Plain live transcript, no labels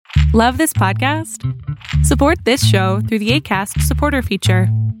Love this podcast? Support this show through the Acast supporter feature.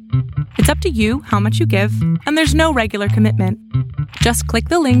 It's up to you how much you give, and there's no regular commitment. Just click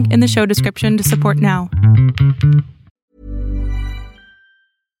the link in the show description to support now.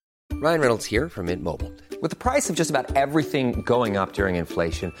 Ryan Reynolds here from Mint Mobile. With the price of just about everything going up during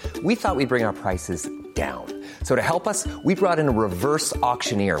inflation, we thought we'd bring our prices down. So to help us, we brought in a reverse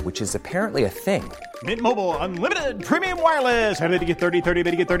auctioneer, which is apparently a thing. Mint Mobile Unlimited Premium Wireless. How to get 30, 30,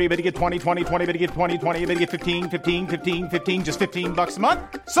 bit to get 30, bit to get 20, 20, 20, bit to get 20, 20, bit to get 15, 15, 15, 15, just $15 a month?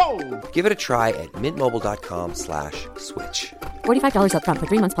 Sold! Give it a try at mintmobile.com/switch. $45 up front for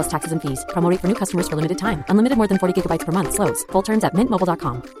 3 months plus taxes and fees. Promo rate for new customers for limited time. Unlimited more than 40 gigabytes per month. Slows full terms at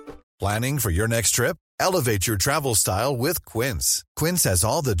mintmobile.com. Planning for your next trip? Elevate your travel style with Quince. Quince has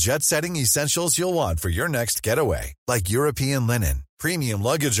all the jet-setting essentials you'll want for your next getaway, like European linen, premium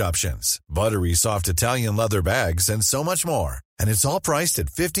luggage options, buttery soft Italian leather bags, and so much more. And it's all priced at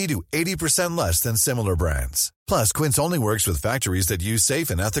 50 to 80% less than similar brands. Plus, Quince only works with factories that use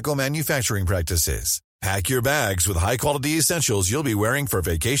safe and ethical manufacturing practices. Pack your bags with high-quality essentials you'll be wearing for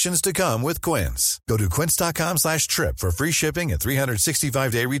vacations to come with Quince. Go to quince.com/trip for free shipping and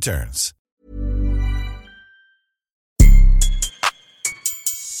 365-day returns.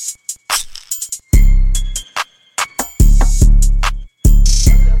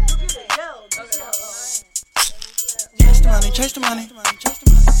 Chase the money.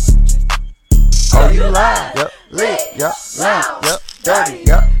 Oh, you live. Yep. Lit. Yep. Lamp. Yep. Dirty.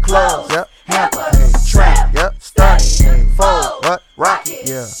 Yep. Clothes. Yep. Hamper. Hey. Trap. Yep. Stunning. Hey. Fold. What? Rocket.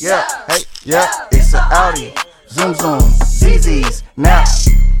 Yeah. Yeah. Hey. Yeah. It's an Audi. Zoom zoom. ZZ's. Now.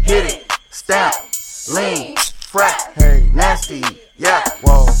 Hit it. Stamp. Lean. Frack. Hey. Nasty. Yeah.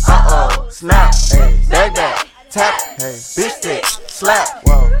 Whoa. Uh-oh. Snap. Hey. Bag back. Tap. Hey. Bitch stick. Slap.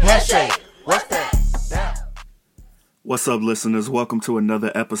 Whoa. Handshake. What's that? Down. What's up, listeners? Welcome to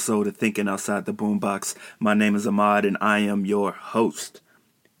another episode of Thinking Outside the Boombox. My name is Ahmad, and I am your host.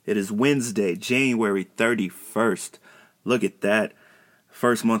 It is Wednesday, January 31st. Look at that.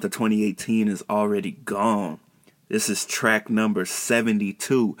 First month of 2018 is already gone. This is track number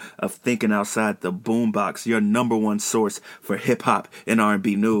 72 of Thinking Outside the Boombox, your number one source for hip-hop and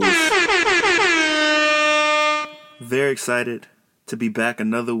R&B news. Very excited to be back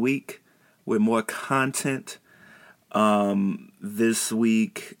another week with more content. This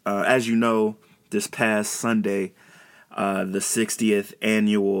week, as you know, this past Sunday, the 60th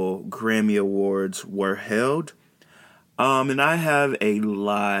annual Grammy Awards were held. And I have a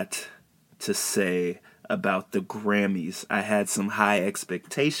lot to say about the Grammys. I had some high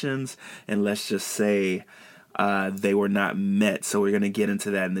expectations, and let's just say, they were not met. So we're going to get into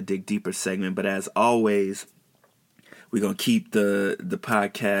that in the Dig Deeper segment. But as always, we're going to keep the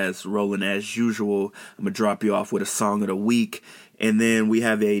podcast rolling as usual. I'm going to drop you off with a song of the week. And then we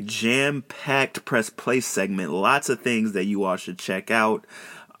have a jam-packed press play segment. Lots of things that you all should check out.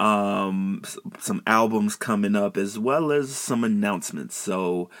 Some albums coming up as well as some announcements.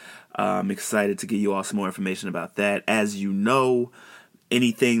 So I'm excited to give you all some more information about that. As you know,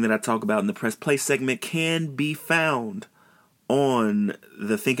 anything that I talk about in the press play segment can be found on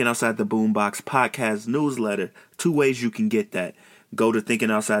the Thinking Outside the Boombox podcast newsletter. 2 ways you can get that. Go to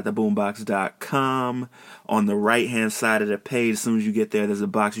thinkingoutsidetheboombox.com. On the right-hand side of the page, as soon as you get there, there's a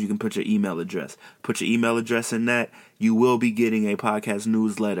box where you can put your email address. Put your email address in that. You will be getting a podcast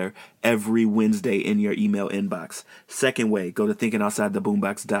newsletter every Wednesday in your email inbox. Second way, go to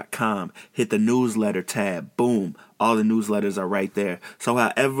thinkingoutsidetheboombox.com. Hit the newsletter tab. Boom. All the newsletters are right there. So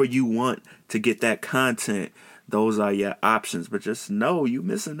however you want to get that content, those are your options. But just know you're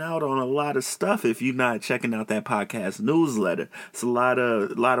missing out on a lot of stuff if you're not checking out that podcast newsletter. It's a lot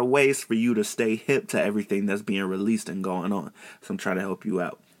of ways for you to stay hip to everything that's being released and going on. So I'm trying to help you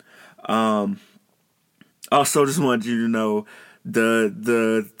out. Also, just wanted you to know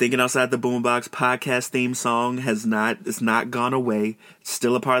the Thinking Outside the Boombox podcast theme song it's not gone away. It's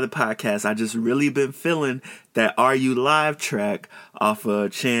still a part of the podcast. I just really been feeling that Are You Live track off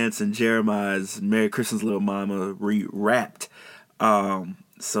of Chance and Jeremiah's Merry Christmas Little Mama re-rapped. So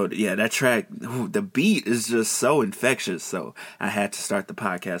yeah, that track, the beat is just so infectious. So I had to start the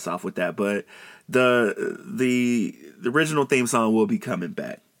podcast off with that. But the original theme song will be coming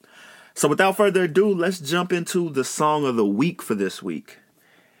back. So without further ado, let's jump into the song of the week for this week.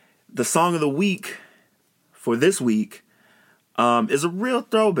 The song of the week for this week is a real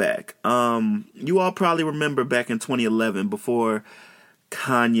throwback. You all probably remember back in 2011, before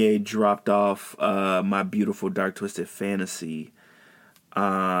Kanye dropped off My Beautiful Dark Twisted Fantasy.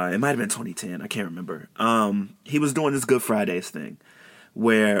 It might have been 2010. I can't remember. He was doing this Good Fridays thing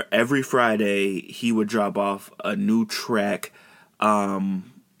where every Friday he would drop off a new track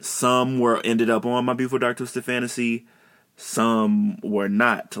Some ended up on My Beautiful Dark Twisted Fantasy. Some were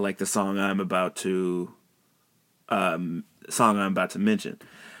not, to like the song I'm about to mention.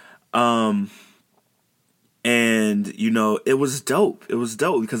 And, it was dope. It was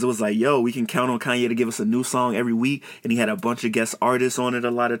dope because it was like, yo, we can count on Kanye to give us a new song every week. And he had a bunch of guest artists on it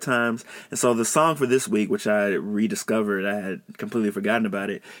a lot of times. And so the song for this week, which I rediscovered, I had completely forgotten about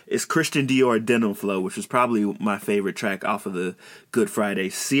it, is Christian Dior Denim Flow, which was probably my favorite track off of the Good Friday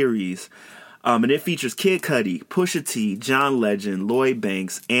series. And it features Kid Cudi, Pusha T, John Legend, Lloyd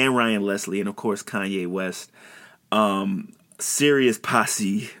Banks, and Ryan Leslie, and of course Kanye West. Serious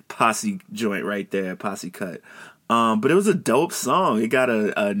posse joint right there, posse cut. But it was a dope song. It got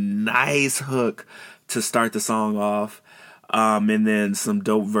a nice hook to start the song off. And then some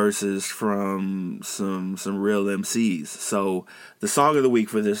dope verses from some real MCs. So the song of the week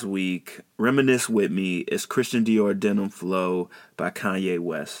for this week, Reminisce With Me, is Christian Dior Denim Flow by Kanye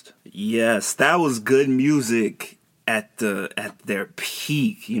West. Yes, that was good music at their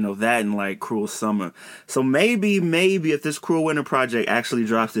peak, that and like Cruel Summer. So maybe if this Cruel Winter project actually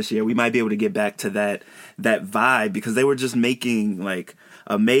drops this year, we might be able to get back to that vibe, because they were just making like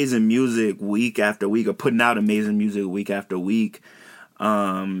amazing music week after week, or putting out amazing music week after week.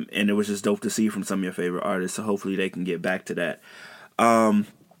 And it was just dope to see from some of your favorite artists. So hopefully they can get back to that.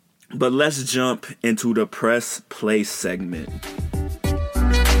 But let's jump into the Press Play segment.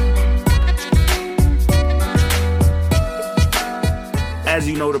 As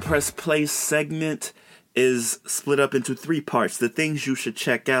you know, the Press Play segment is split up into 3 parts: the things you should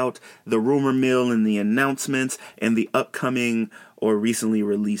check out, the rumor mill and the announcements, and the upcoming or recently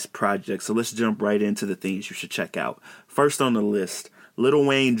released projects. So let's jump right into the things you should check out. First on the list, Lil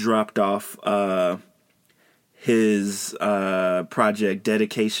Wayne dropped off his project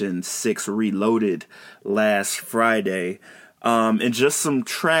Dedication 6 Reloaded last Friday. And just some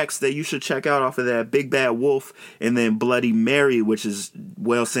tracks that you should check out off of that: Big Bad Wolf, and then Bloody Mary, which is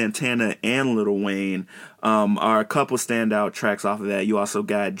Will Santana and Lil Wayne, are a couple standout tracks off of that. You also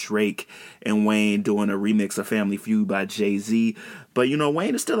got Drake and Wayne doing a remix of Family Feud by Jay-Z. But,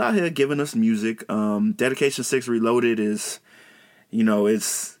 Wayne is still out here giving us music. Dedication 6 Reloaded is,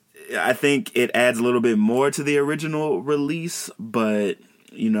 I think it adds a little bit more to the original release, but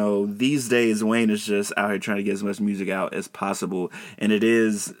these days Wayne is just out here trying to get as much music out as possible. And it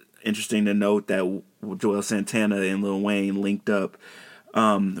is interesting to note that Joel Santana and Lil Wayne linked up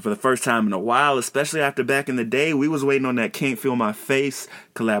for the first time in a while, especially after back in the day. We was waiting on that Can't Feel My Face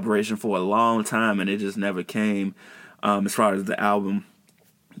collaboration for a long time, and it just never came as far as the album.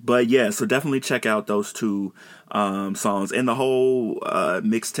 But yeah, so definitely check out those 2 songs and the whole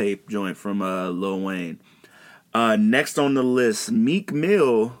mixtape joint from Lil Wayne. Next on the list, Meek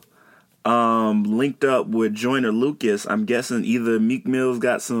Mill linked up with Joyner Lucas. I'm guessing either Meek Mill's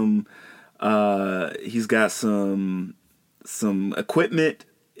got some equipment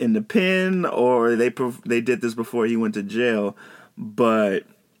in the pen, or they did this before he went to jail. But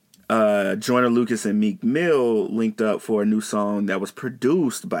Joyner Lucas and Meek Mill linked up for a new song that was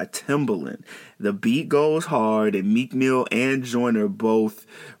produced by Timbaland. The beat goes hard, and Meek Mill and Joyner both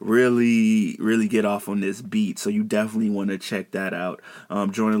really, really get off on this beat. So you definitely want to check that out.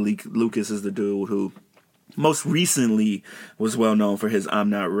 Joyner Lucas is the dude who most recently was well known for his I'm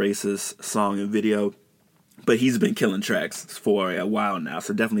Not Racist song and video, but he's been killing tracks for a while now.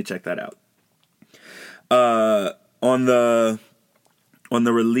 So definitely check that out. On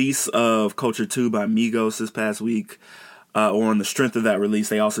the release of Culture 2 by Migos this past week, or on the strength of that release,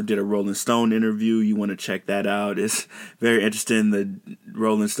 they also did a Rolling Stone interview. You want to check that out. It's very interesting. The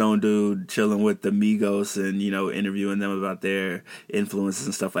Rolling Stone dude chilling with the Migos and, interviewing them about their influences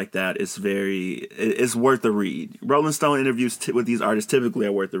and stuff like that. It's worth a read. Rolling Stone interviews with these artists typically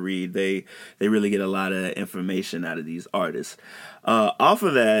are worth a read. They really get a lot of information out of these artists. Off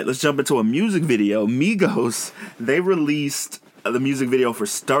of that, let's jump into a music video. Migos, they released the music video for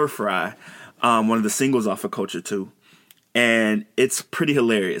Stir Fry, one of the singles off of Culture 2, and it's pretty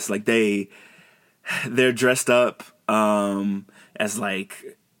hilarious. Like they're dressed up as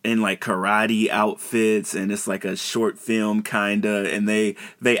like in like karate outfits, and it's like a short film kinda, and they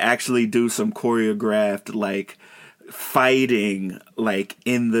actually do some choreographed like fighting like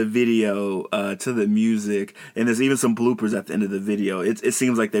in the video to the music, and there's even some bloopers at the end of the video. It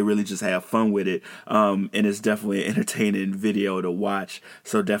seems like they really just have fun with it, and it's definitely an entertaining video to watch,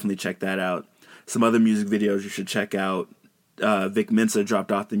 so definitely check that out. Some other music videos you should check out: Vic Mensa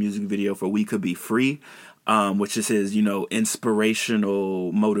dropped off the music video for We Could Be Free, which is his,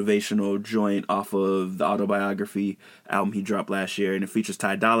 inspirational, motivational joint off of the Autobiography album he dropped last year, and it features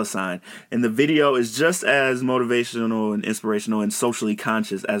Ty Dolla $ign. And the video is just as motivational and inspirational and socially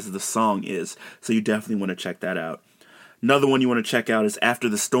conscious as the song is, so you definitely want to check that out. Another one you want to check out is After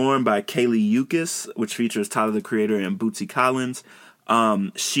the Storm by Kaylee Ukis, which features Tyler, the Creator, and Bootsy Collins.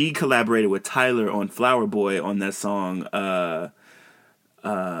 She collaborated with Tyler on Flower Boy on that song,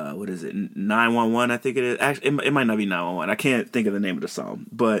 what is it, 911, I think it is. Actually, it might not be 911. I can't think of the name of the song.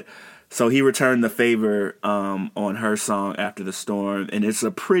 But so he returned the favor on her song After the Storm, and it's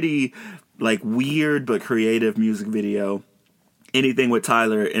a pretty weird but creative music video. Anything with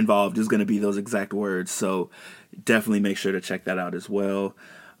Tyler involved is going to be those exact words, so definitely make sure to check that out as well.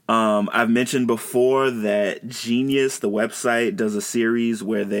 I've mentioned before that Genius, the website, does a series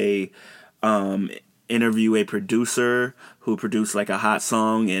where they interview a producer who produced a hot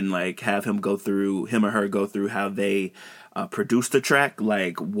song and have him or her go through how they produced the track,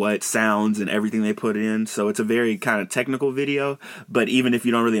 what sounds and everything they put in. So it's a very kind of technical video, but even if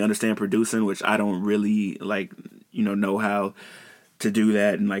you don't really understand producing, which I don't really know how to do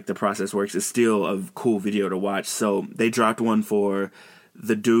that and the process works, it's still a cool video to watch. So they dropped one for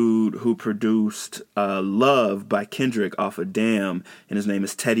the dude who produced Love by Kendrick off of Damn, and his name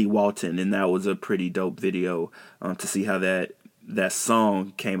is Teddy Walton, and that was a pretty dope video to see how that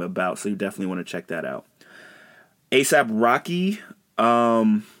song came about, so you definitely want to check that out. A$AP Rocky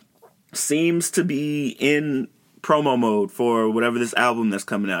seems to be in promo mode for whatever this album that's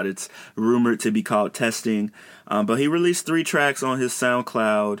coming out. It's rumored to be called Testing, but he released 3 tracks on his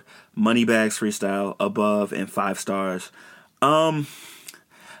SoundCloud: Moneybags Freestyle, Above, and 5 Stars.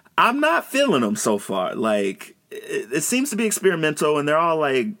 I'm not feeling them so far. It seems to be experimental, and they're all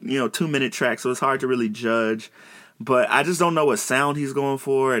 2-minute tracks, so it's hard to really judge. But I just don't know what sound he's going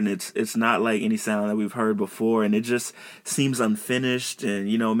for, and it's not like any sound that we've heard before, and it just seems unfinished. And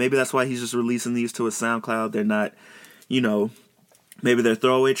maybe that's why he's just releasing these to a SoundCloud. They're not, maybe they're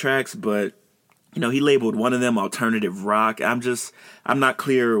throwaway tracks, but he labeled one of them alternative rock. I'm not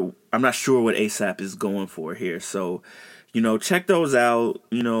clear. I'm not sure what A$AP is going for here. So, check those out,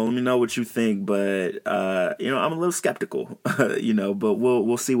 let me know what you think, but, I'm a little skeptical, but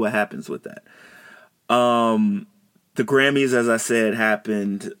we'll see what happens with that. The Grammys, as I said,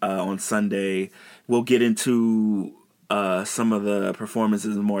 happened, on Sunday. We'll get into, some of the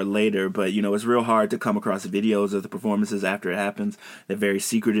performances more later, but, it's real hard to come across videos of the performances after it happens. They're very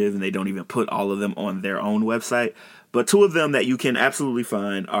secretive, and they don't even put all of them on their own website. But 2 of them that you can absolutely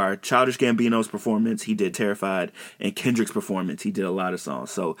find are Childish Gambino's performance, he did Terrified, and Kendrick's performance, he did a lot of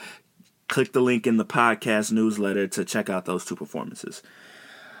songs. So click the link in the podcast newsletter to check out those 2 performances.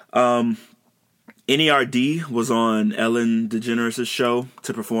 NERD was on Ellen DeGeneres' show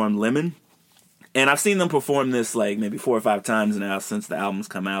to perform Lemon. And I've seen them perform this maybe 4 or 5 times now since the album's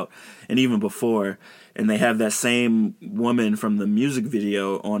come out, and even before. And they have that same woman from the music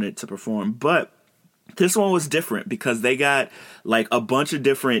video on it to perform. But this one was different because they got a bunch of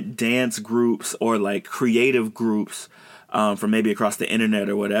different dance groups or creative groups from maybe across the internet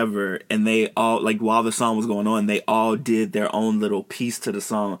or whatever, and they all while the song was going on, they all did their own little piece to the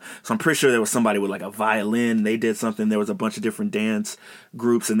song. So I'm pretty sure there was somebody with a violin. They did something. There was a bunch of different dance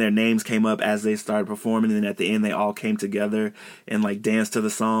groups, and their names came up as they started performing, and then at the end they all came together and danced to the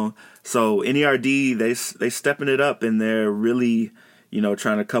song. So NERD, they stepping it up, and they're really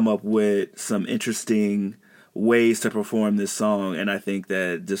trying to come up with some interesting ways to perform this song, and I think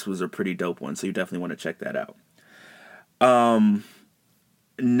that this was a pretty dope one, so you definitely want to check that out.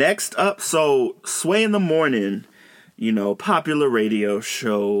 Next up, so Sway in the Morning, popular radio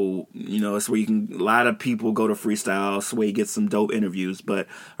show, it's where a lot of people go to freestyle. Sway gets some dope interviews, but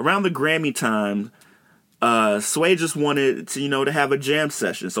around the Grammy time, Sway just wanted to, to have a jam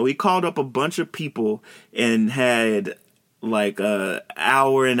session, so he called up a bunch of people and had a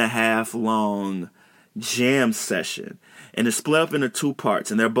hour and a half long jam session, and it's split up into 2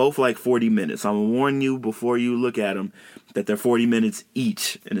 parts, and they're both 40 minutes. I'm gonna warn you before you look at them that they're 40 minutes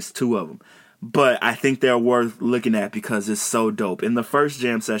each, and it's 2 of them. But I think they're worth looking at because it's so dope. In the first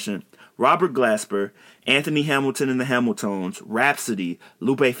jam session, Robert Glasper, Anthony Hamilton and the Hamiltones, Rhapsody,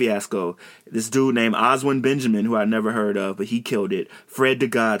 Lupe Fiasco, this dude named Oswin Benjamin, who I never heard of, but he killed it, Fred the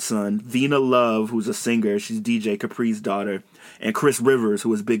Godson, Vina Love, who's a singer, she's DJ Capri's daughter, and Chris Rivers,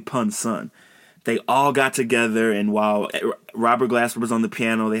 who is Big Pun's son. They all got together, and while Robert Glasper was on the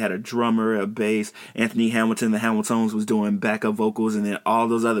piano, they had a drummer, a bass, Anthony Hamilton, the Hamiltones, was doing backup vocals, and then all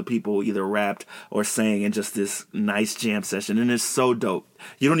those other people either rapped or sang in just this nice jam session, and it's so dope.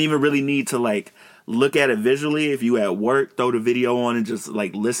 You don't even really need to look at it visually. If you at work, throw the video on and just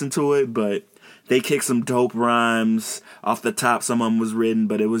like listen to it. But they kicked some dope rhymes off the top. Some of them was written,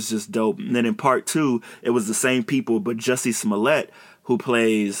 but it was just dope. And then in part 2, it was the same people, but Jussie Smollett, who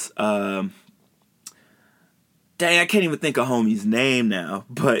plays, dang, I can't even think of homie's name now,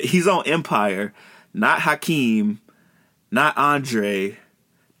 but he's on Empire, not Hakeem, not Andre.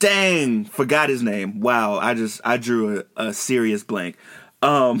 Dang, forgot his name. Wow, I drew a serious blank.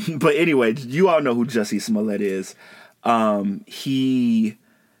 But anyway, you all know who Jussie Smollett is.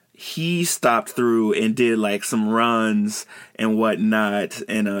 He stopped through and did like some runs and whatnot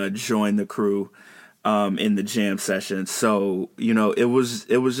and joined the crew in the jam session. So, you know, it was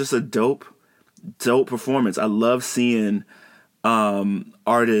just a dope performance. I love seeing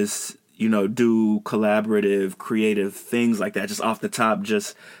artists, you know, do collaborative, creative things like that, just off the top,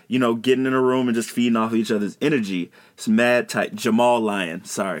 just, you know, getting in a room and just feeding off each other's energy. It's mad tight. Jamal Lyon,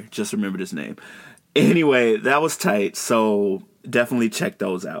 sorry, just remembered his name. Anyway, that was tight, so definitely check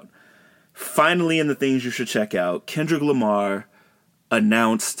those out. Finally, in the things you should check out, Kendrick Lamar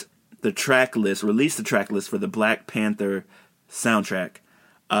released the track list for the Black Panther soundtrack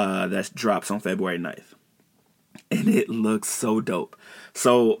that drops on February 9th. And it looks so dope.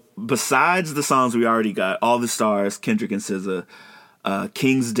 So, besides the songs we already got, All the Stars, Kendrick and SZA,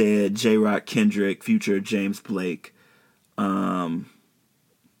 King's Dead, J-Rock, Kendrick, Future, James Blake. That's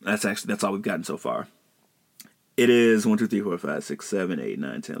all we've gotten so far. It is 1, 2, 3, 4, 5, 6, 7, 8,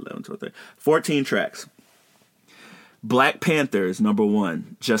 9, 10, 11, 12, 13, 14 tracks. Black Panther is number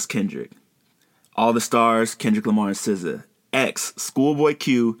 1, just Kendrick. All the Stars, Kendrick Lamar and SZA. X, Schoolboy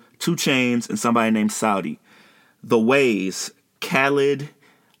Q, 2 Chainz, and somebody named Saudi. The Ways, Khaled,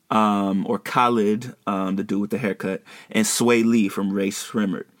 the dude with the haircut, and Sway Lee from Ray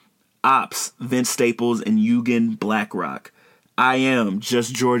Shrimmer. Ops, Vince Staples and Eugen Blackrock. I Am,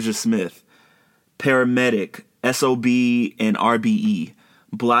 Just Georgia Smith. Paramedic, S.O.B. and RBE.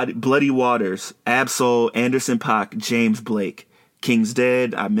 Bloody Waters, Absol, Anderson .Paak, James Blake. King's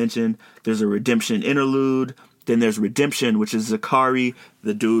Dead, I mentioned. There's a Redemption interlude. Then there's Redemption, which is Zakari,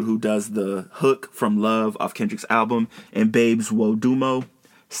 the dude who does the hook from Love off Kendrick's album, and Babes Wodumo.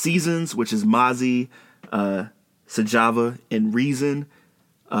 Seasons, which is Mozzie, Sajava, and Reason.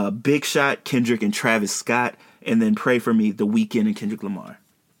 Big Shot, Kendrick and Travis Scott. And then Pray For Me, The Weeknd and Kendrick Lamar.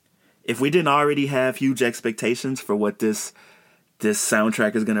 If we didn't already have huge expectations for what this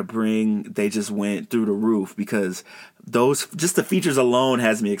soundtrack is going to bring, they just went through the roof, because just the features alone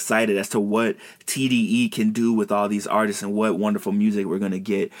has me excited as to what TDE can do with all these artists and what wonderful music we're going to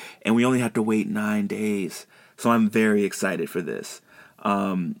get. And we only have to wait 9 days. So I'm very excited for this.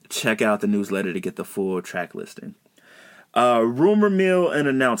 Check out the newsletter to get the full track listing. Rumor mill and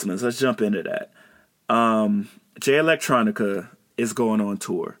announcements. Let's jump into that. Jay Electronica is going on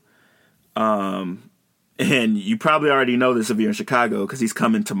tour. And you probably already know this if you're in Chicago, because he's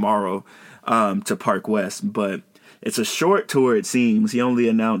coming tomorrow to Park West. But it's a short tour, it seems. He only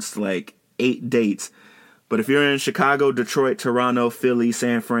announced like 8 dates. But if you're in Chicago, Detroit, Toronto, Philly,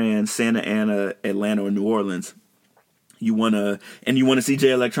 San Fran, Santa Ana, Atlanta, or New Orleans, you want to see Jay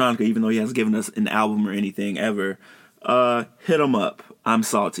Electronica, even though he hasn't given us an album or anything ever, hit him up. I'm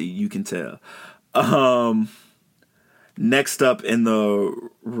salty, you can tell. Next up in the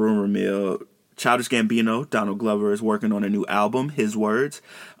rumor mill, Childish Gambino, Donald Glover, is working on a new album, His Words,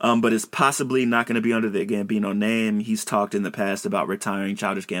 but it's possibly not going to be under the Gambino name. He's talked in the past about retiring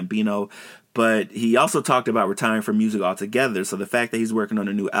Childish Gambino, but he also talked about retiring from music altogether. So the fact that he's working on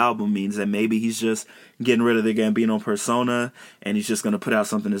a new album means that maybe he's just getting rid of the Gambino persona and he's just going to put out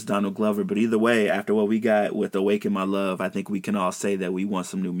something that's Donald Glover. But either way, after what we got with Awaken My Love, I think we can all say that we want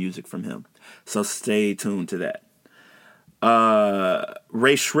some new music from him. So stay tuned to that.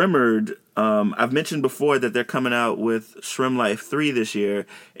 Ray Shrimmer, I've mentioned before that they're coming out with Shrim Life 3 this year,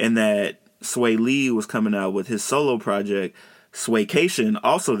 and that Sway Lee was coming out with his solo project, Swaycation,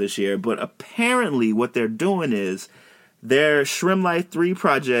 also this year. But apparently what they're doing is their Shrim Life 3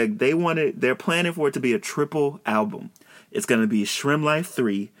 project, they're planning for it to be a triple album. It's going to be Shrim Life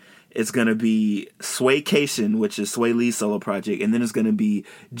 3. It's going to be Swaycation, which is Sway Lee's solo project. And then it's going to be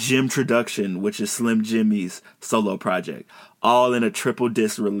Jimtroduction, which is Slim Jimmy's solo project. All in a triple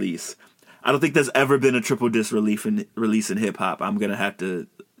disc release. I don't think there's ever been a triple disc release in hip-hop. I'm going to have to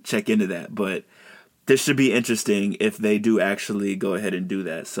check into that. But this should be interesting if they do actually go ahead and do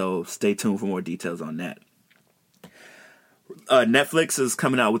that. So stay tuned for more details on that. Netflix is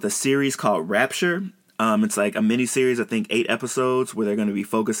coming out with a series called Rapture. It's like a mini series, I think 8 episodes, where they're going to be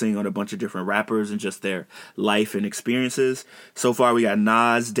focusing on a bunch of different rappers and just their life and experiences. So far, we got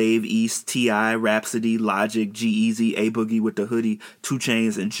Nas, Dave East, T.I., Rhapsody, Logic, G-Eazy, A Boogie with the Hoodie, 2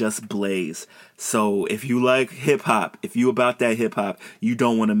 Chainz, and Just Blaze. So if you like hip hop, if you about that hip hop, you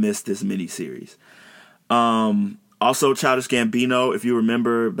don't want to miss this mini series. Also, Childish Gambino, if you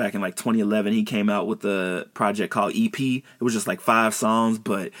remember, back in like 2011, he came out with a project called EP. It was just like 5 songs,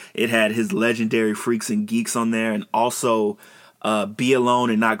 but it had his legendary Freaks and Geeks on there. And also, Be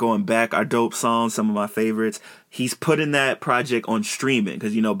Alone and Not Going Back are dope songs, some of my favorites. He's putting that project on streaming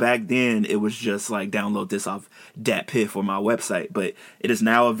because, you know, back then it was just like download this off DatPiff or my website. But it is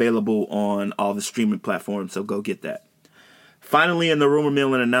now available on all the streaming platforms, so go get that. Finally, in the rumor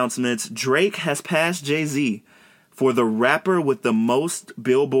mill and announcements, Drake has passed Jay-Z for the rapper with the most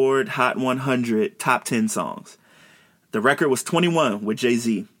Billboard Hot 100 top 10 songs. The record was 21 with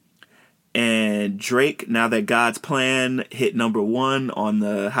Jay-Z. And Drake, now that God's Plan hit number 1 on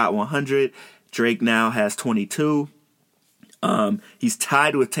the Hot 100, Drake now has 22. He's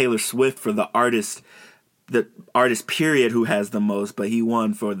tied with Taylor Swift for the artist period who has the most, but he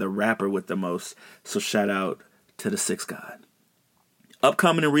won for the rapper with the most. So shout out to the Sixth God.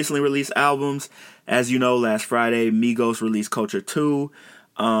 Upcoming and recently released albums. As you know, last Friday, Migos released Culture 2.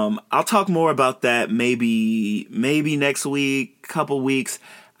 I'll talk more about that maybe next week, couple weeks.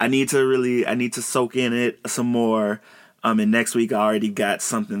 I need to soak in it some more. And next week I already got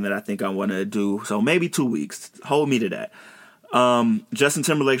something that I think I want to do. So maybe 2 weeks. Hold me to that. Justin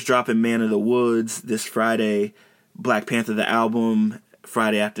Timberlake's dropping Man of the Woods this Friday. Black Panther, the album,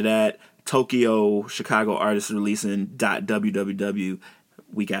 Friday after that. Tokyo, Chicago artist releasing .www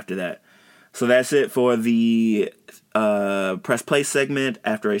week after that. So that's it for the Press Play segment.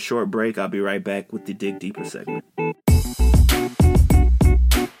 After a short break, I'll be right back with the Dig Deeper segment.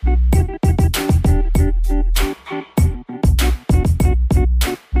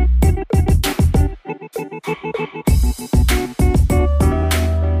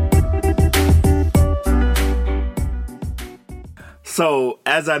 So,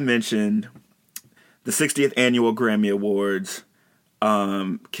 as I mentioned, the 60th annual Grammy Awards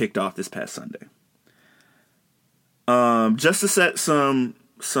kicked off this past Sunday. Just to set some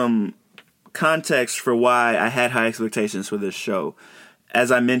context for why I had high expectations for this show,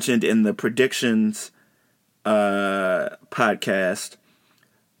 as I mentioned in the predictions podcast,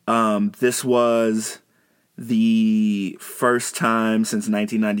 this was the first time since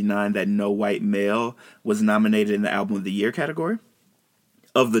 1999 that no white male was nominated in the Album of the Year category.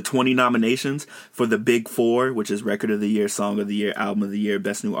 Of the 20 nominations for the Big Four, which is Record of the Year, Song of the Year, Album of the Year,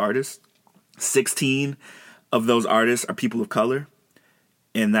 Best New Artist, 16 of those artists are people of color,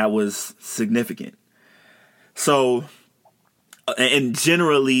 and that was significant. So, and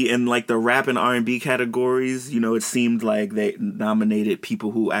generally in like the rap and R&B categories, you know, it seemed like they nominated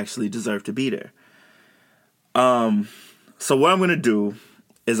people who actually deserve to be there. So what I'm going to do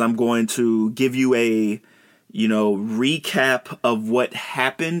is I'm going to give you a recap of what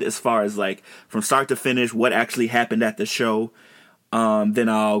happened as far as like from start to finish, what actually happened at the show. Then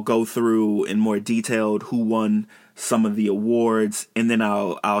I'll go through in more detailed who won some of the awards. And then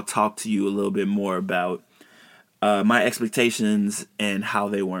I'll talk to you a little bit more about my expectations and how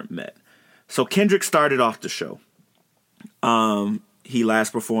they weren't met. So Kendrick started off the show. He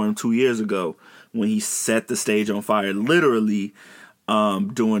last performed 2 years ago when he set the stage on fire, literally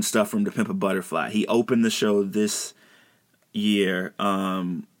doing stuff from To Pimp a Butterfly. He opened the show this year.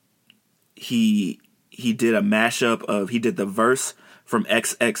 He did a mashup he did the verse from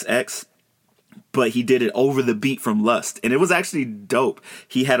XXX, but he did it over the beat from Lust. And it was actually dope.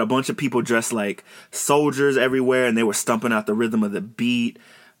 He had a bunch of people dressed like soldiers everywhere, and they were stumping out the rhythm of the beat.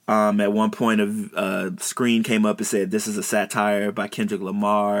 At one point, a screen came up and said, "This is a satire" by Kendrick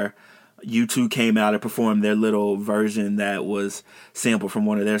Lamar. U2 came out and performed their little version that was sampled from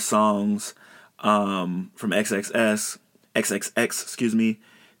one of their songs from XXX, excuse me.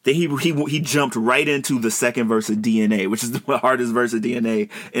 Then he jumped right into the second verse of DNA, which is the hardest verse of DNA.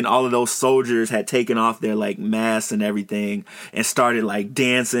 And all of those soldiers had taken off their like masks and everything and started like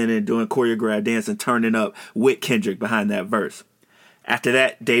dancing and doing choreographed dance and turning up with Kendrick behind that verse. After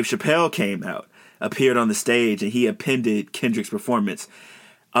that, Dave Chappelle came out, appeared on the stage, and he appended Kendrick's performance.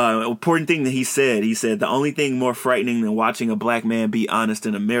 Important thing that he said, the only thing more frightening than watching a black man be honest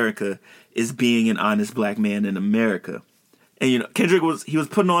in America is being an honest black man in America. And, Kendrick was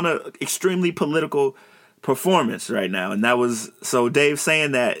putting on an extremely political performance right now. And that was, so Dave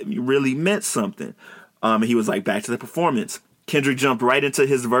saying that really meant something. And he was like, back to the performance. Kendrick jumped right into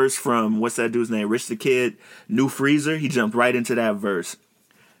his verse from, what's that dude's name? Rich the Kid, New Freezer. He jumped right into that verse.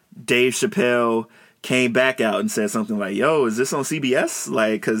 Dave Chappelle came back out and said something like, "Yo, is this on CBS?"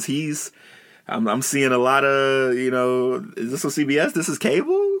 Like, because I'm seeing a lot of, is this on CBS? This is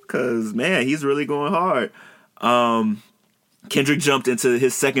cable? Because, man, he's really going hard. Kendrick jumped into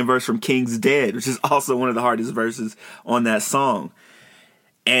his second verse from King's Dead, which is also one of the hardest verses on that song.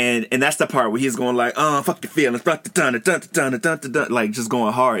 And that's the part where he's going like, fuck the feelings, fuck the dun, like just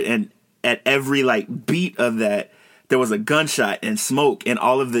going hard. And at every like beat of that, there was a gunshot and smoke and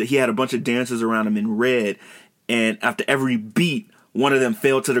he had a bunch of dancers around him in red. And after every beat, one of them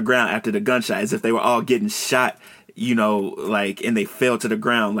fell to the ground after the gunshot, as if they were all getting shot, and they fell to the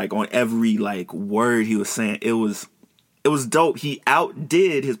ground, like on every like word he was saying. It was dope. He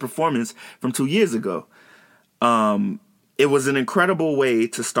outdid his performance from 2 years ago. It was an incredible way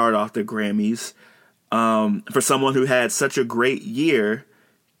to start off the Grammys. For someone who had such a great year,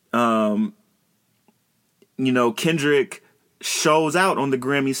 Kendrick shows out on the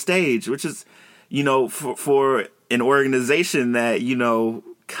Grammy stage, which is, for an organization that,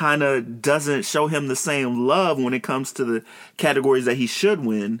 kind of doesn't show him the same love when it comes to the categories that he should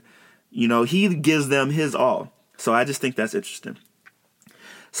win. He gives them his all. So I just think that's interesting.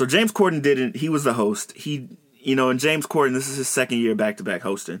 So James Corden he was the host. And James Corden, this is his second year back-to-back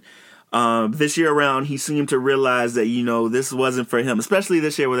hosting. This year around, he seemed to realize that, this wasn't for him, especially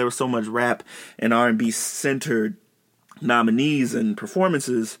this year where there was so much rap and R&B centered nominees and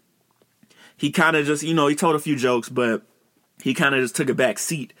performances. He kind of just, he told a few jokes, but he kind of just took a back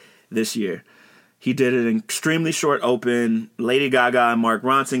seat this year. He did an extremely short open. Lady Gaga and Mark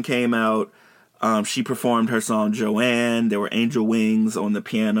Ronson came out. She performed her song Joanne. There were angel wings on the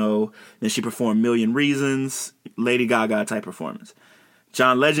piano. Then she performed Million Reasons, Lady Gaga type performance.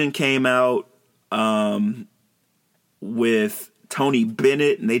 John Legend came out with Tony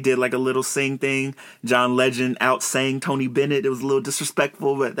Bennett, and they did like a little sing thing. John Legend out-sang Tony Bennett. It was a little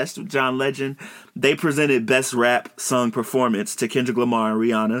disrespectful, but that's John Legend. They presented Best Rap Sung Performance to Kendrick Lamar and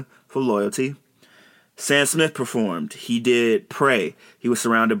Rihanna for Loyalty. Sam Smith performed. He did Pray. He was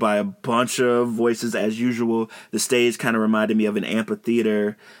surrounded by a bunch of voices as usual. The stage kind of reminded me of an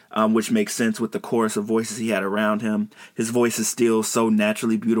amphitheater, which makes sense with the chorus of voices he had around him. His voice is still so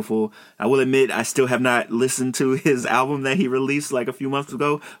naturally beautiful. I will admit I still have not listened to his album that he released like a few months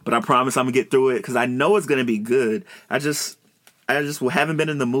ago, but I promise I'm going to get through it because I know it's going to be good. I just haven't been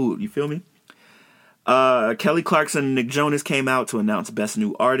in the mood. You feel me? Kelly Clarkson and Nick Jonas came out to announce Best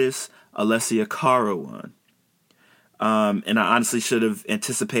New Artist. Alessia Cara won. And I honestly should have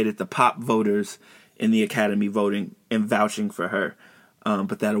anticipated the pop voters in the Academy voting and vouching for her.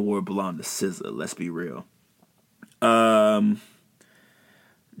 But that award belonged to SZA, let's be real. Jim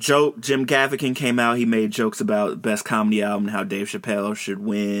Gaffigan came out. He made jokes about Best Comedy Album and how Dave Chappelle should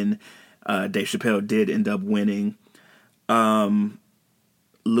win. Dave Chappelle did end up winning. Louis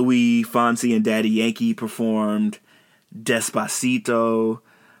Fonsi and Daddy Yankee performed Despacito.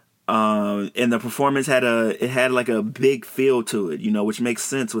 And the performance had like a big feel to it, which makes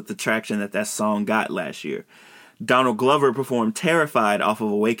sense with the traction that song got last year. Donald Glover performed Terrified off of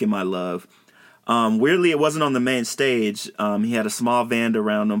Awaken My Love. Weirdly, it wasn't on the main stage. He had a small band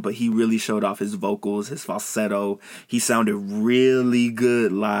around him, but he really showed off his vocals, his falsetto. He sounded really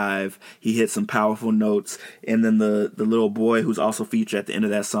good live. He hit some powerful notes. And then the little boy who's also featured at the end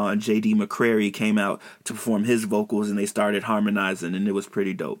of that song, J.D. McCrary, came out to perform his vocals, and they started harmonizing, and it was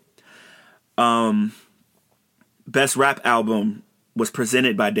pretty dope. Best Rap Album was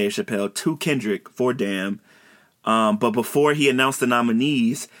presented by Dave Chappelle to Kendrick for Damn. But before he announced the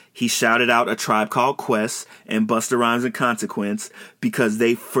nominees, he shouted out A Tribe Called Quest and Busta Rhymes and Consequence because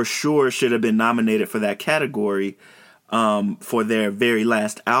they for sure should have been nominated for that category for their very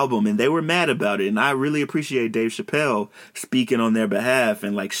last album, and they were mad about it. And I really appreciate Dave Chappelle speaking on their behalf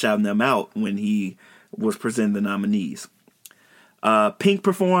and like shouting them out when he was presenting the nominees. Pink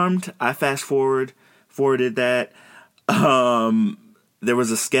performed. I forwarded that. There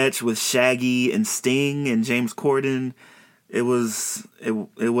was a sketch with Shaggy and Sting and James Corden. It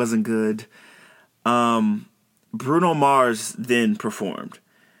wasn't good. Bruno Mars then performed.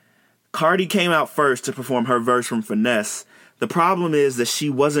 Cardi came out first to perform her verse from Finesse. The problem is that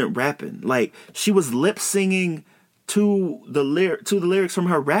she wasn't rapping. Like, she was lip singing to the lyrics from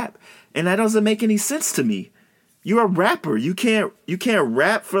her rap, and that doesn't make any sense to me. You're a rapper. You can't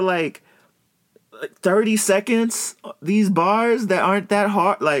rap for like 30 seconds, these bars that aren't that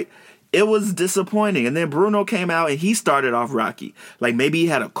hard. Like, it was disappointing. And then Bruno came out and he started off rocky. Like, maybe he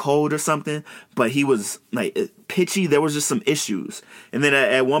had a cold or something, but he was like pitchy. There was just some issues. And then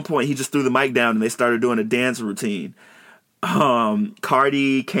at one point he just threw the mic down and they started doing a dance routine.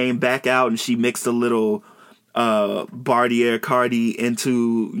 Cardi came back out and she mixed a little Bartier Cardi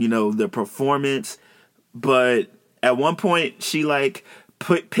into, the performance. but at one point she like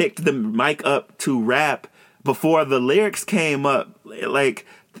picked the mic up to rap before the lyrics came up. Like,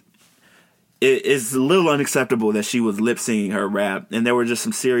 it is a little unacceptable that she was lip singing her rap, and there were just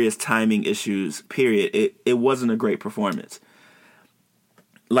some serious timing issues. Period. It wasn't a great performance.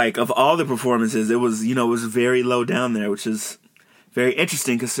 Like, of all the performances, it was very low down there, which is very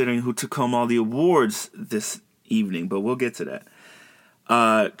interesting considering who took home all the awards this evening, but we'll get to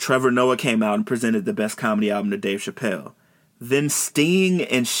that. Trevor Noah came out and presented the best comedy album to Dave Chappelle. Then Sting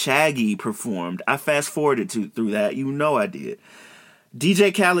and Shaggy performed. I fast-forwarded through that. You know I did.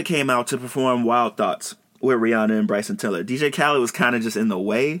 DJ Khaled came out to perform Wild Thoughts with Rihanna and Bryson Tiller. DJ Khaled was kind of just in the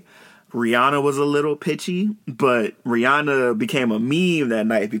way. Rihanna was a little pitchy, but Rihanna became a meme that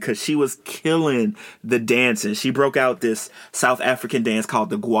night because she was killing the dancing. She broke out this South African dance called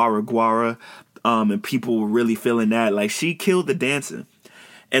the Gwara Gwara, and people were really feeling that. Like, she killed the dancing.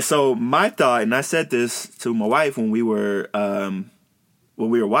 And so my thought, and I said this to my wife when we were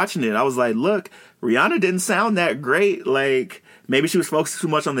watching it, I was like, look, Rihanna didn't sound that great. Like, maybe she was focused too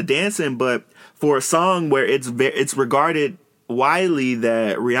much on the dancing, but for a song where it's regarded widely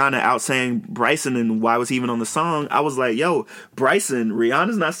that Rihanna outsang Bryson, and why was he even on the song? I was like, yo, Bryson,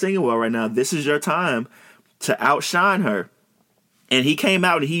 Rihanna's not singing well right now. This is your time to outshine her. And he came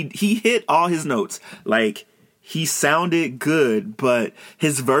out and he hit all his notes. Like, he sounded good, but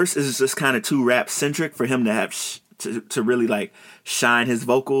his verse is just kind of too rap centric for him to have to really like shine his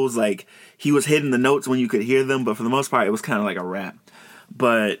vocals. Like, he was hitting the notes when you could hear them, but for the most part, it was kind of like a rap.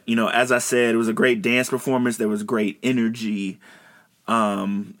 But, as I said, it was a great dance performance. There was great energy.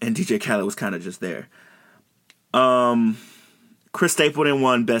 And DJ Khaled was kind of just there. Chris Stapleton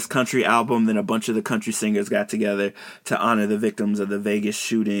won Best Country Album. Then a bunch of the country singers got together to honor the victims of the Vegas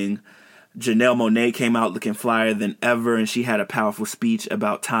shooting. Janelle Monáe came out looking flyer than ever, and she had a powerful speech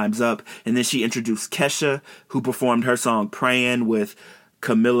about Time's Up. And then she introduced Kesha, who performed her song Praying with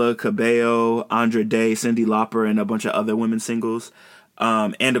Camila Cabello, Andra Day, Cyndi Lauper, and a bunch of other women singles.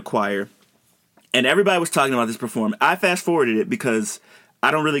 And a choir. And everybody was talking about this performance. I fast forwarded it because I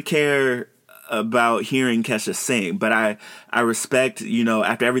don't really care about hearing Kesha sing, but I respect,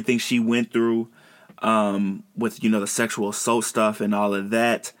 after everything she went through, with, the sexual assault stuff and all of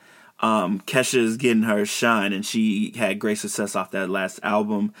that, Kesha is getting her shine, and she had great success off that last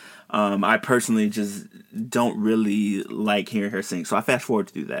album. I personally just don't really like hearing her sing, so I fast forward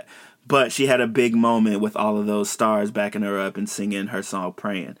to do that. But she had a big moment with all of those stars backing her up and singing her song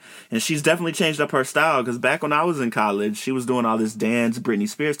Praying. And she's definitely changed up her style, because back when I was in college, she was doing all this dance, Britney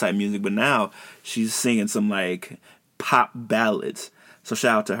Spears type music, but now she's singing some like pop ballads. So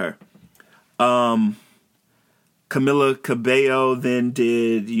shout out to her. Camila Cabello then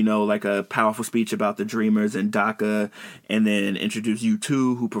did, like a powerful speech about the Dreamers and DACA, and then introduced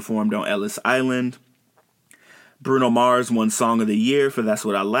U2, who performed on Ellis Island. Bruno Mars won Song of the Year for That's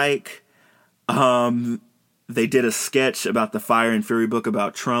What I Like. They did a sketch about the Fire and Fury book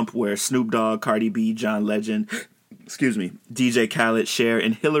about Trump, where Snoop Dogg, Cardi B, John Legend, DJ Khaled, Cher,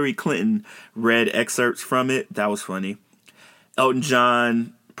 and Hillary Clinton read excerpts from it. That was funny. Elton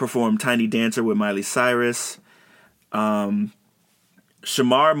John performed Tiny Dancer with Miley Cyrus. Shamar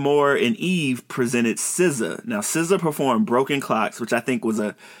Moore and Eve presented SZA. Now, SZA performed Broken Clocks, which I think was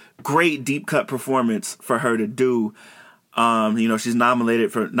a great deep cut performance for her to do. She's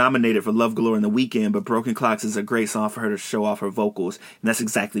nominated for Love Galore in The Weeknd, but Broken Clocks is a great song for her to show off her vocals, and that's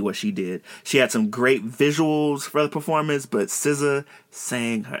exactly what she did. She had some great visuals for the performance, but SZA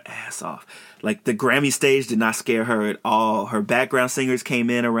sang her ass off. Like, the Grammy stage did not scare her at all. Her background singers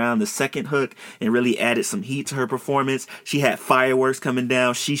came in around the second hook and really added some heat to her performance. She had fireworks coming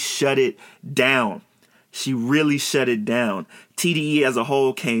down. She shut it down. She really shut it down. TDE as a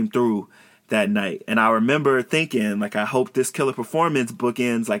whole came through that night. And I remember thinking, like, I hope this killer performance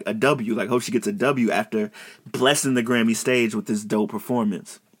bookends like a W. Like, hope she gets a W after blessing the Grammy stage with this dope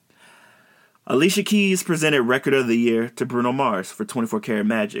performance. Alicia Keys presented Record of the Year to Bruno Mars for 24 Karat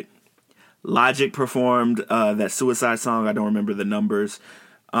Magic. Logic performed that Suicide song. I don't remember the numbers.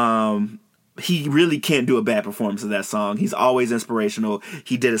 He really can't do a bad performance of that song. He's always inspirational.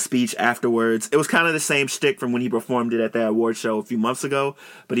 He did a speech afterwards. It was kind of the same shtick from when he performed it at that award show a few months ago,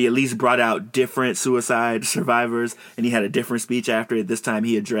 but he at least brought out different suicide survivors, and he had a different speech after it. This time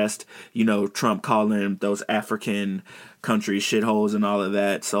he addressed, Trump calling those African countries shitholes and all of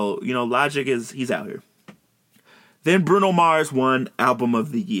that. So, Logic he's out here. Then Bruno Mars won Album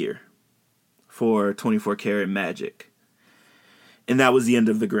of the Year for 24 Karat Magic. And that was the end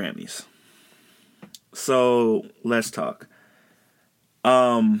of the Grammys. So let's talk.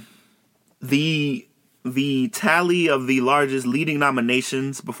 The the tally of the largest leading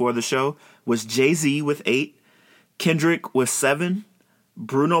nominations before the show was Jay-Z with 8, Kendrick with 7,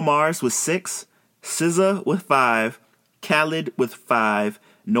 Bruno Mars with 6, SZA with 5, Khaled with 5,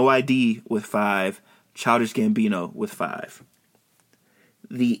 No ID with 5, Childish Gambino with 5.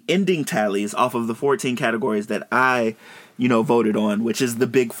 The ending tallies off of the 14 categories that I, voted on, which is the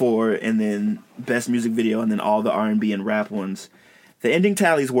big 4 and then best music video and then all the R&B and rap ones. The ending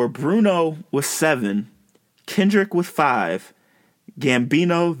tallies were Bruno with 7, Kendrick with 5,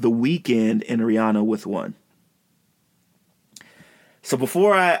 Gambino, The Weeknd, and Rihanna with 1. So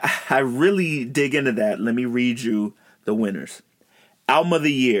before I really dig into that, let me read you the winners. Album of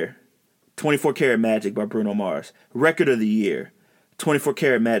the Year, 24 Karat Magic by Bruno Mars. Record of the Year, 24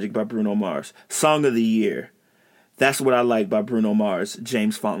 Karat Magic by Bruno Mars. Song of the Year, That's What I Like by Bruno Mars.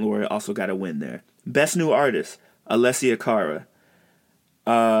 James Fauntleroy also got a win there. Best New Artist, Alessia Cara.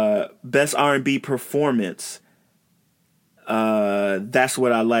 Best R&B Performance, That's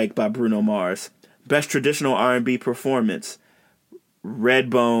What I Like by Bruno Mars. Best Traditional R&B Performance,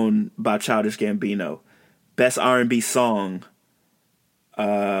 Redbone by Childish Gambino. Best R&B Song,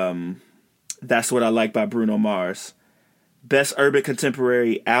 That's What I Like by Bruno Mars. Best Urban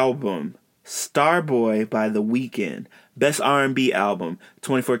Contemporary Album, Starboy by The Weeknd. Best R&B Album,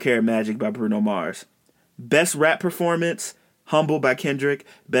 24 Karat Magic by Bruno Mars. Best Rap Performance, Humble by Kendrick.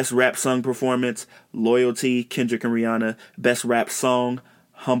 Best Rap Song Performance, Loyalty, Kendrick and Rihanna. Best Rap Song,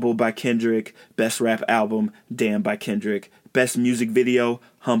 Humble by Kendrick. Best Rap Album, Damn by Kendrick. Best Music Video,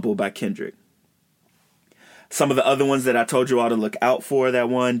 Humble by Kendrick. Some of the other ones that I told you all to look out for that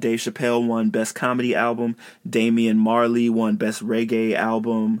won. Dave Chappelle won Best Comedy Album. Damian Marley won Best Reggae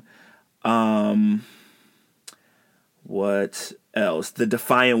Album. What else? The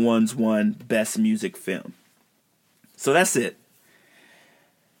Defiant Ones won Best Music Film. So that's it.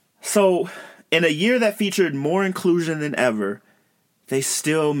 So in a year that featured more inclusion than ever, they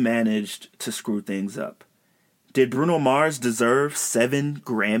still managed to screw things up. Did Bruno Mars deserve 7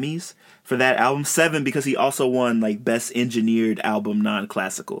 Grammys for that album? 7 because he also won Best Engineered Album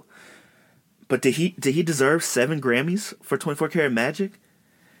Non-Classical. But did he deserve 7 Grammys for 24 Karat Magic?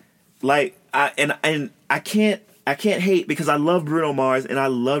 I can't hate because I love Bruno Mars and I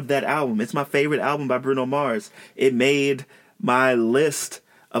loved that album. It's my favorite album by Bruno Mars. It made my list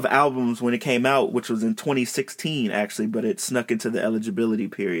of albums when it came out, which was in 2016 actually, but it snuck into the eligibility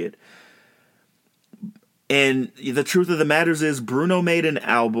period. And the truth of the matter is Bruno made an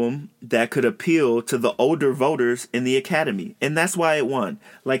album that could appeal to the older voters in the Academy. And that's why it won.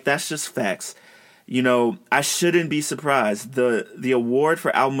 That's just facts. I shouldn't be surprised. The award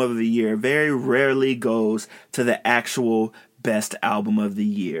for Album of the Year very rarely goes to the actual best album of the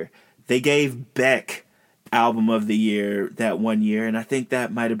year. They gave Beck Album of the Year that one year, and I think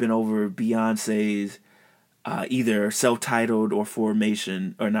that might have been over Beyonce's either Self-Titled or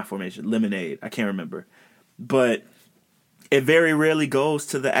Lemonade. I can't remember. But it very rarely goes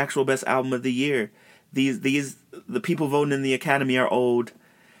to the actual best album of the year. The people voting in the Academy are old,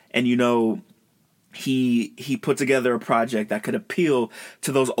 and he put together a project that could appeal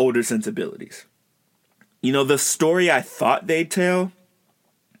to those older sensibilities. The story I thought they'd tell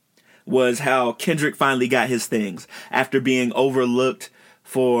was how Kendrick finally got his things after being overlooked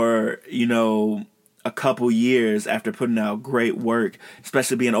for, a couple years after putting out great work,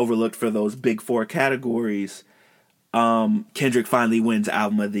 especially being overlooked for those big 4 categories. Kendrick finally wins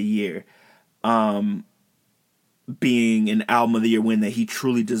Album of the Year, being an Album of the Year win that he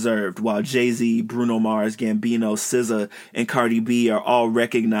truly deserved, while Jay-Z, Bruno Mars, Gambino, SZA, and Cardi B are all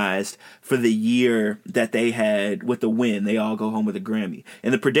recognized for the year that they had with the win. They all go home with a Grammy.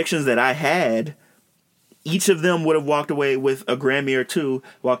 And the predictions that I had, each of them would have walked away with a Grammy or 2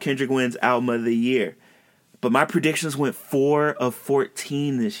 while Kendrick wins Album of the Year. But my predictions went 4 of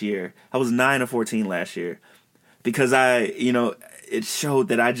 14 this year. I was 9 of 14 last year. Because it showed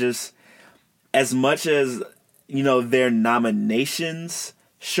that I just, as much as, their nominations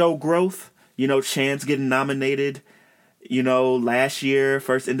show growth, Chance getting nominated, last year,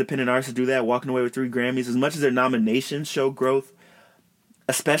 first independent artist to do that, walking away with 3 Grammys, as much as their nominations show growth,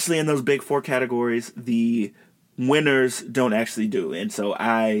 especially in those big 4 categories, the winners don't actually do. And so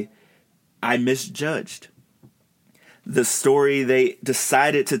I misjudged. The story they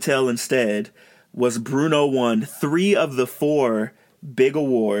decided to tell instead was Bruno won 3 of the 4 big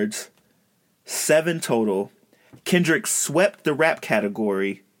awards, 7 total. Kendrick swept the rap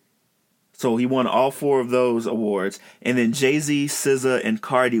category, so he won all 4 of those awards. And then Jay-Z, SZA, and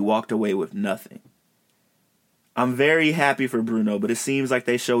Cardi walked away with nothing. I'm very happy for Bruno, but it seems like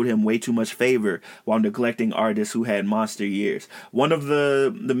they showed him way too much favor while neglecting artists who had monster years. One of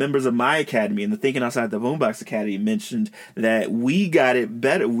the members of my academy and the Thinking Outside the Boombox Academy mentioned that we got it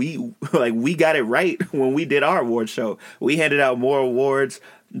better. We got it right when we did our award show. We handed out more awards,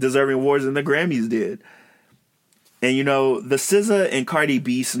 deserving awards, than the Grammys did. And you know, the SZA and Cardi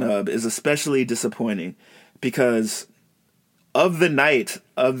B snub is especially disappointing because of the night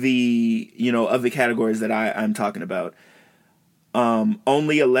of the categories that I'm talking about,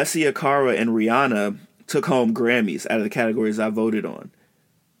 only Alessia Cara and Rihanna took home Grammys out of the categories I voted on.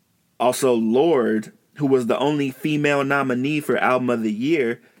 Also, Lorde, who was the only female nominee for Album of the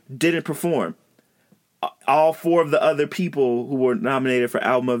Year, didn't perform. All four of the other people who were nominated for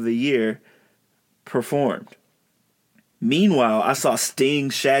Album of the Year performed. Meanwhile, I saw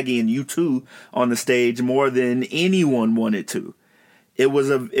Sting, Shaggy, and U2 on the stage more than anyone wanted to. It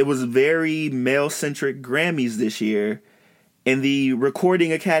was very male-centric Grammys this year, and the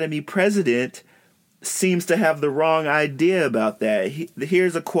Recording Academy president seems to have the wrong idea about that.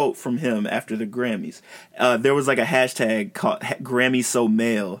 Here's a quote from him after the Grammys. There was like a hashtag called Grammy So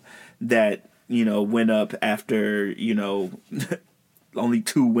Male that, you know, went up after, you know, only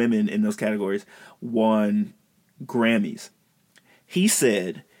 2 women in those categories won Grammys. He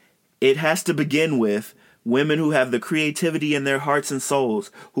said, "It has to begin with women who have the creativity in their hearts and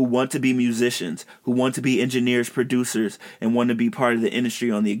souls, who want to be musicians, who want to be engineers, producers, and want to be part of the industry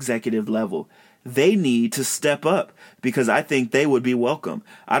on the executive level. They need to step up because I think they would be welcome.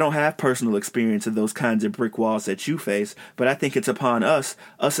 I don't have personal experience of those kinds of brick walls that you face, but I think it's upon us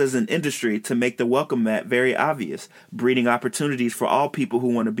as an industry, to make the welcome mat very obvious, breeding opportunities for all people who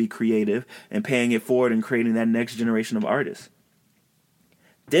want to be creative and paying it forward and creating that next generation of artists."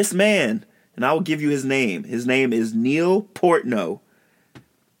 This man, and I will give you his name. His name is Neil Portnow.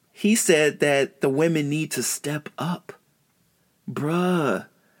 He said that the women need to step up. Bruh.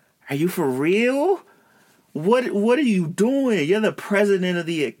 Are you for real? What are you doing? You're the president of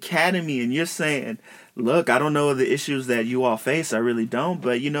the academy and you're saying, look, I don't know the issues that you all face. I really don't.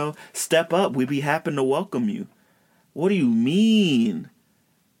 But, you know, step up. We'd be happy to welcome you. What do you mean?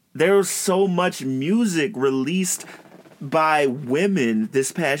 There was so much music released by women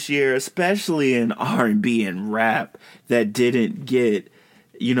this past year, especially in R&B and rap, that didn't get,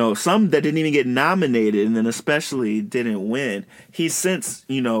 you know, some that didn't even get nominated and then especially didn't win. He's since,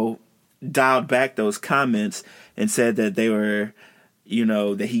 you know, dialed back those comments and said that they were, you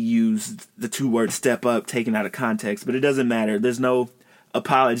know, that he used the 2 words step up taken out of context, but it doesn't matter. There's no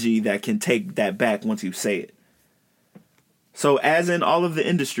apology that can take that back once you say it. So as in all of the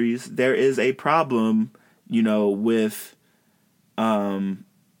industries, there is a problem, you know, with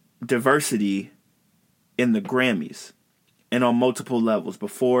diversity in the Grammys and on multiple levels.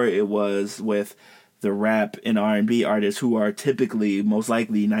 Before it was with the rap and R&B artists who are typically most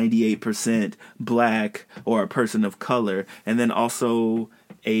likely 98% black or a person of color, and then also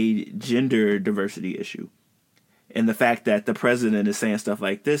a gender diversity issue. And the fact that the president is saying stuff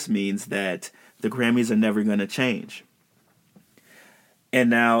like this means that the Grammys are never going to change.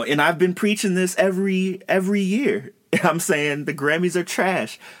 And I've been preaching this every year. I'm saying the Grammys are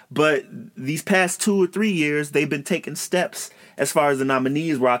trash. But these past 2 or 3 years, they've been taking steps as far as the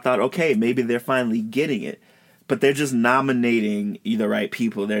nominees where I thought, okay, maybe they're finally getting it. But they're just nominating the right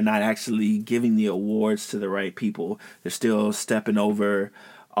people. They're not actually giving the awards to the right people. They're still stepping over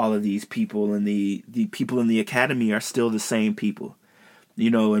all of these people, and the people in the Academy are still the same people. You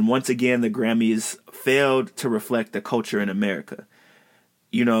know, and once again, the Grammys failed to reflect the culture in America.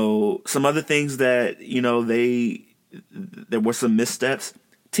 You know, some other things that, you know, there were some missteps.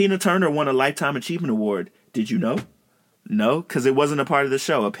 Tina Turner won a Lifetime Achievement Award. Did you know? No, because it wasn't a part of the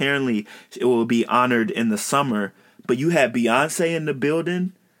show. Apparently, it will be honored in the summer. But you had Beyonce in the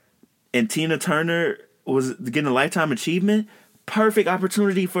building, and Tina Turner was getting a Lifetime Achievement. Perfect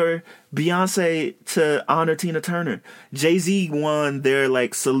opportunity for Beyonce to honor Tina Turner. Jay-Z won their,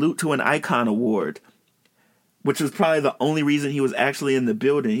 Salute to an Icon Award, which was probably the only reason he was actually in the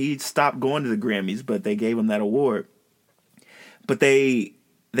building. He stopped going to the Grammys, but they gave him that award. But they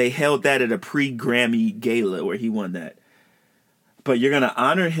held that at a pre-Grammy gala where he won that. But you're going to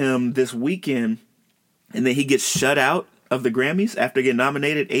honor him this weekend, and then he gets shut out of the Grammys after getting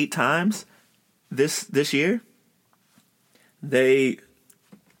nominated 8 times this year? They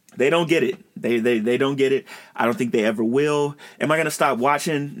don't get it. They don't get it. I don't think they ever will. Am I going to stop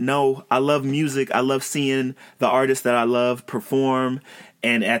watching? No. I love music. I love seeing the artists that I love perform.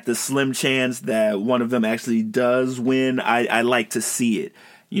 And at the slim chance that one of them actually does win, I like to see it.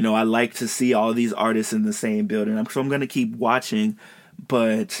 You know, I like to see all these artists in the same building. So I'm going to keep watching.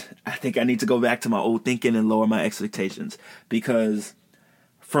 but I think I need to go back to my old thinking and lower my expectations, because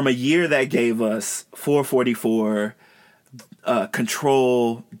from a year that gave us 444,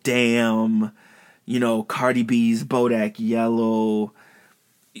 Control, Damn, Cardi B's Bodak Yellow,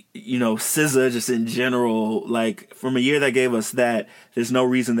 SZA just in general, like from a year that gave us that, there's no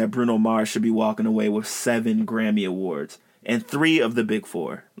reason that Bruno Mars should be walking away with 7 Grammy Awards and 3 of the big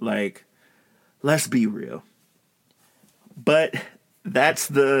 4. Like, let's be real. But that's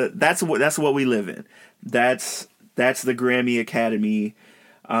what we live in. That's the Grammy Academy.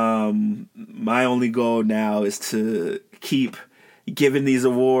 My only goal now is to keep giving these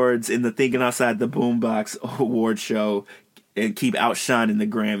awards in the Thinking Outside the Boombox award show and keep outshining the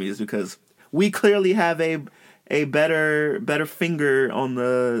Grammys, because we clearly have a better finger on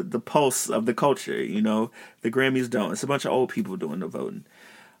the pulse of the culture. The Grammys don't. It's a bunch of old people doing the voting.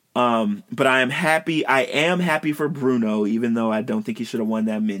 But I am happy for Bruno, even though I don't think he should have won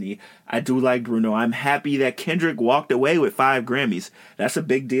that many. I do like Bruno. I'm happy that Kendrick walked away with 5 Grammys. That's a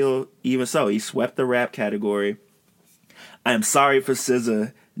big deal even so. He swept the rap category. I am sorry for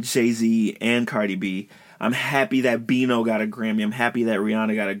SZA, Jay-Z, and Cardi B. I'm happy that Bino got a Grammy. I'm happy that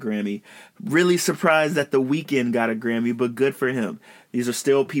Rihanna got a Grammy. Really surprised that The Weeknd got a Grammy, but good for him. These are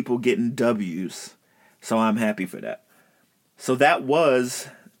still people getting W's. So I'm happy for that. So that was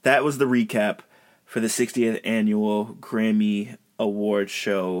the recap for the 60th annual Grammy Award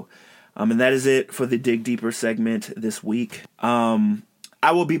show. And that is it for the Dig Deeper segment this week.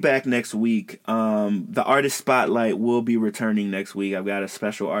 I will be back next week. The artist spotlight will be returning next week. I've got a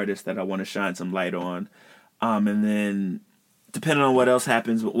special artist that I want to shine some light on. And then depending on what else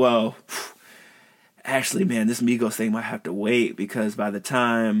happens, well, actually, man, this Migos thing might have to wait, because by the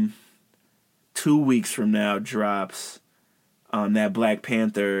time 2 weeks from now drops, that Black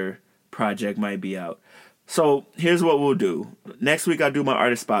Panther project might be out. So here's what we'll do. Next week I'll do my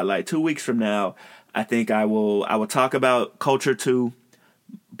artist spotlight. 2 weeks from now, I think I will talk about Culture 2,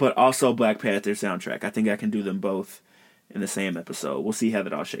 but also Black Panther soundtrack. I think I can do them both in the same episode. We'll see how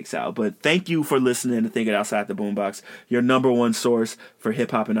that all shakes out. But thank you for listening to Thinking Outside the Boombox, your number one source for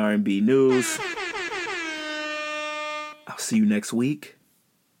hip hop and R&B news. I'll see you next week.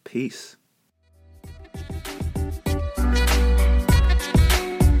 Peace.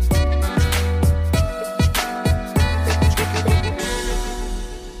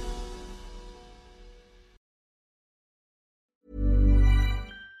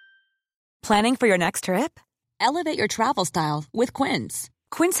 Planning for your next trip? Elevate your travel style with Quince.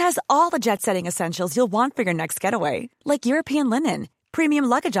 Quince has all the jet-setting essentials you'll want for your next getaway, like European linen, premium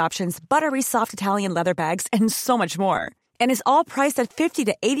luggage options, buttery soft Italian leather bags, and so much more. And is all priced at 50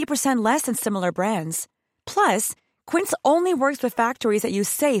 to 80% less than similar brands. Plus, Quince only works with factories that use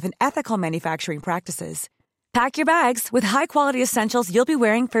safe and ethical manufacturing practices. Pack your bags with high-quality essentials you'll be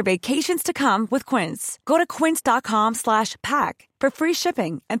wearing for vacations to come with Quince. Go to quince.com/pack for free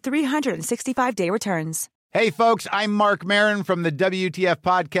shipping and 365-day returns. Hey, folks, I'm Mark Maron from the WTF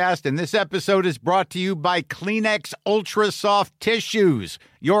Podcast, and this episode is brought to you by Kleenex Ultra Soft Tissues,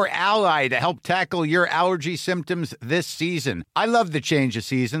 your ally to help tackle your allergy symptoms this season. I love the change of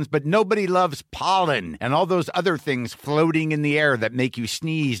seasons, but nobody loves pollen and all those other things floating in the air that make you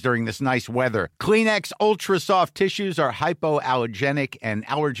sneeze during this nice weather. Kleenex Ultra Soft Tissues are hypoallergenic and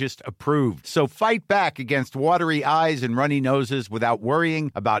allergist approved, so fight back against watery eyes and runny noses without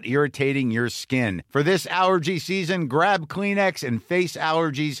worrying about irritating your skin. For this allergy season, grab Kleenex and face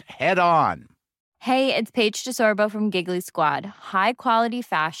allergies head on. Hey, it's Paige DeSorbo from Giggly Squad. High quality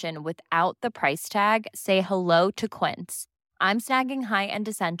fashion without the price tag. Say hello to Quince. I'm snagging high-end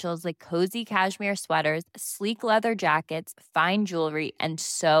essentials like cozy cashmere sweaters, sleek leather jackets, fine jewelry, and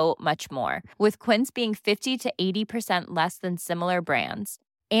so much more. With Quince being 50 to 80% less than similar brands.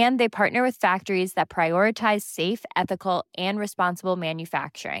 And they partner with factories that prioritize safe, ethical, and responsible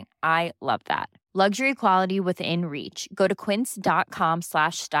manufacturing. I love that. Luxury quality within reach. Go to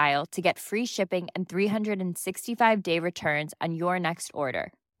quince.com/style to get free shipping and 365-day returns on your next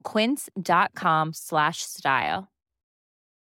order. Quince.com/style.